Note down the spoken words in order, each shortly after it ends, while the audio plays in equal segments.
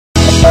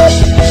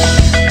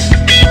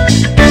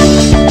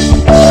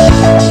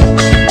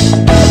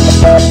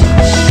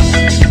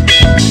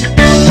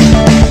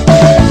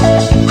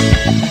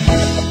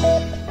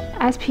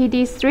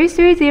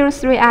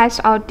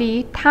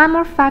SPD3303D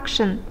timer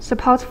function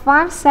supports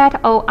 5 sets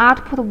of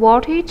output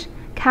voltage,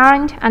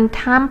 current, and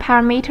time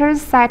parameters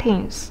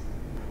settings.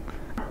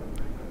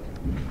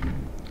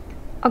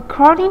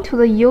 According to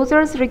the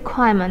user's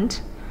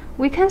requirement,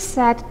 we can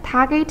set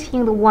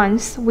targeting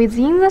ones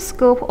within the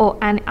scope of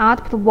any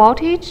output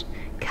voltage,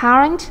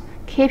 current,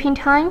 keeping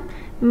time,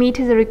 meet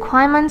the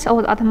requirements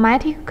of the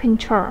automatic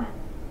control.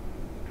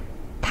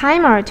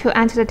 Timer to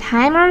enter the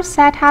timer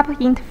setup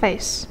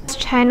interface.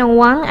 Channel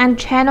 1 and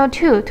Channel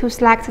 2 to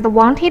select the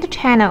wanted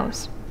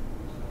channels.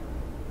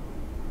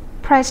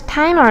 Press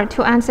Timer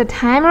to enter the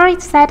timer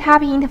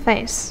setup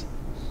interface.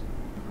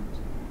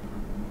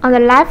 On the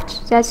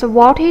left, there's a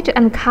voltage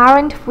and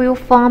current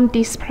waveform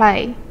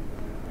display.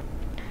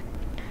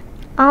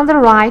 On the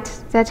right,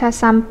 there are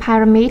some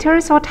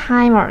parameters or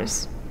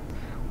timers: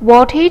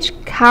 voltage,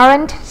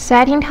 current,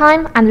 setting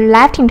time, and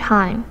lifting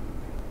time.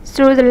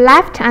 Through the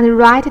left and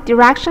right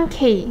direction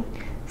key,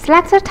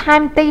 select the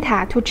time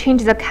data to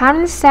change the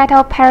current set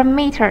of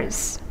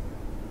parameters.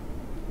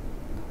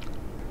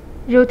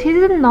 Rotate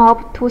the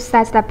knob to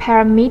set the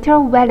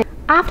parameter value.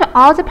 After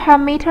all the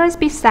parameters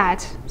be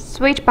set,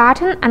 switch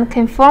button and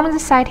confirm the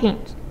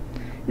settings.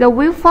 The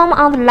waveform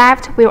on the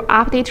left will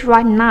update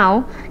right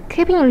now,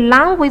 keeping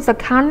along with the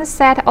current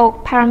set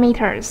of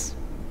parameters.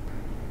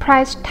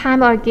 Press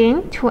Timer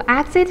again to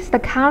exit the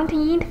current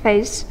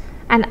interface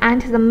and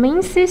enter the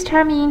main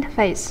system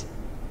interface.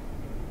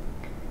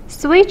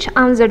 Switch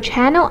on the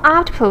channel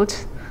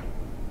output.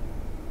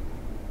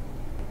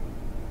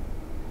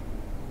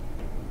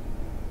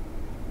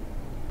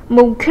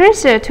 Move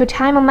cursor to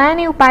timer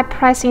menu by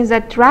pressing the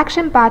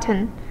direction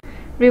button.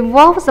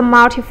 Revolve the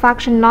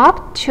multifunction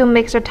knob to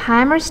make the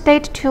timer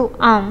state to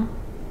on.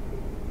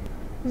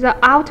 The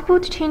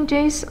output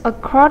changes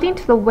according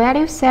to the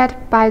value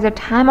set by the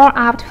timer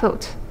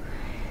output.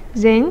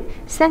 Then,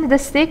 send the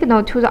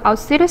signal to the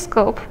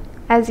oscilloscope.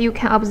 As you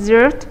can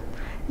observe,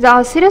 the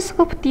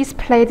oscilloscope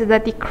displayed the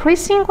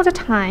decreasing of the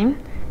time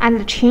and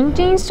the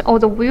changes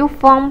of the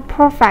waveform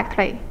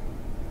perfectly.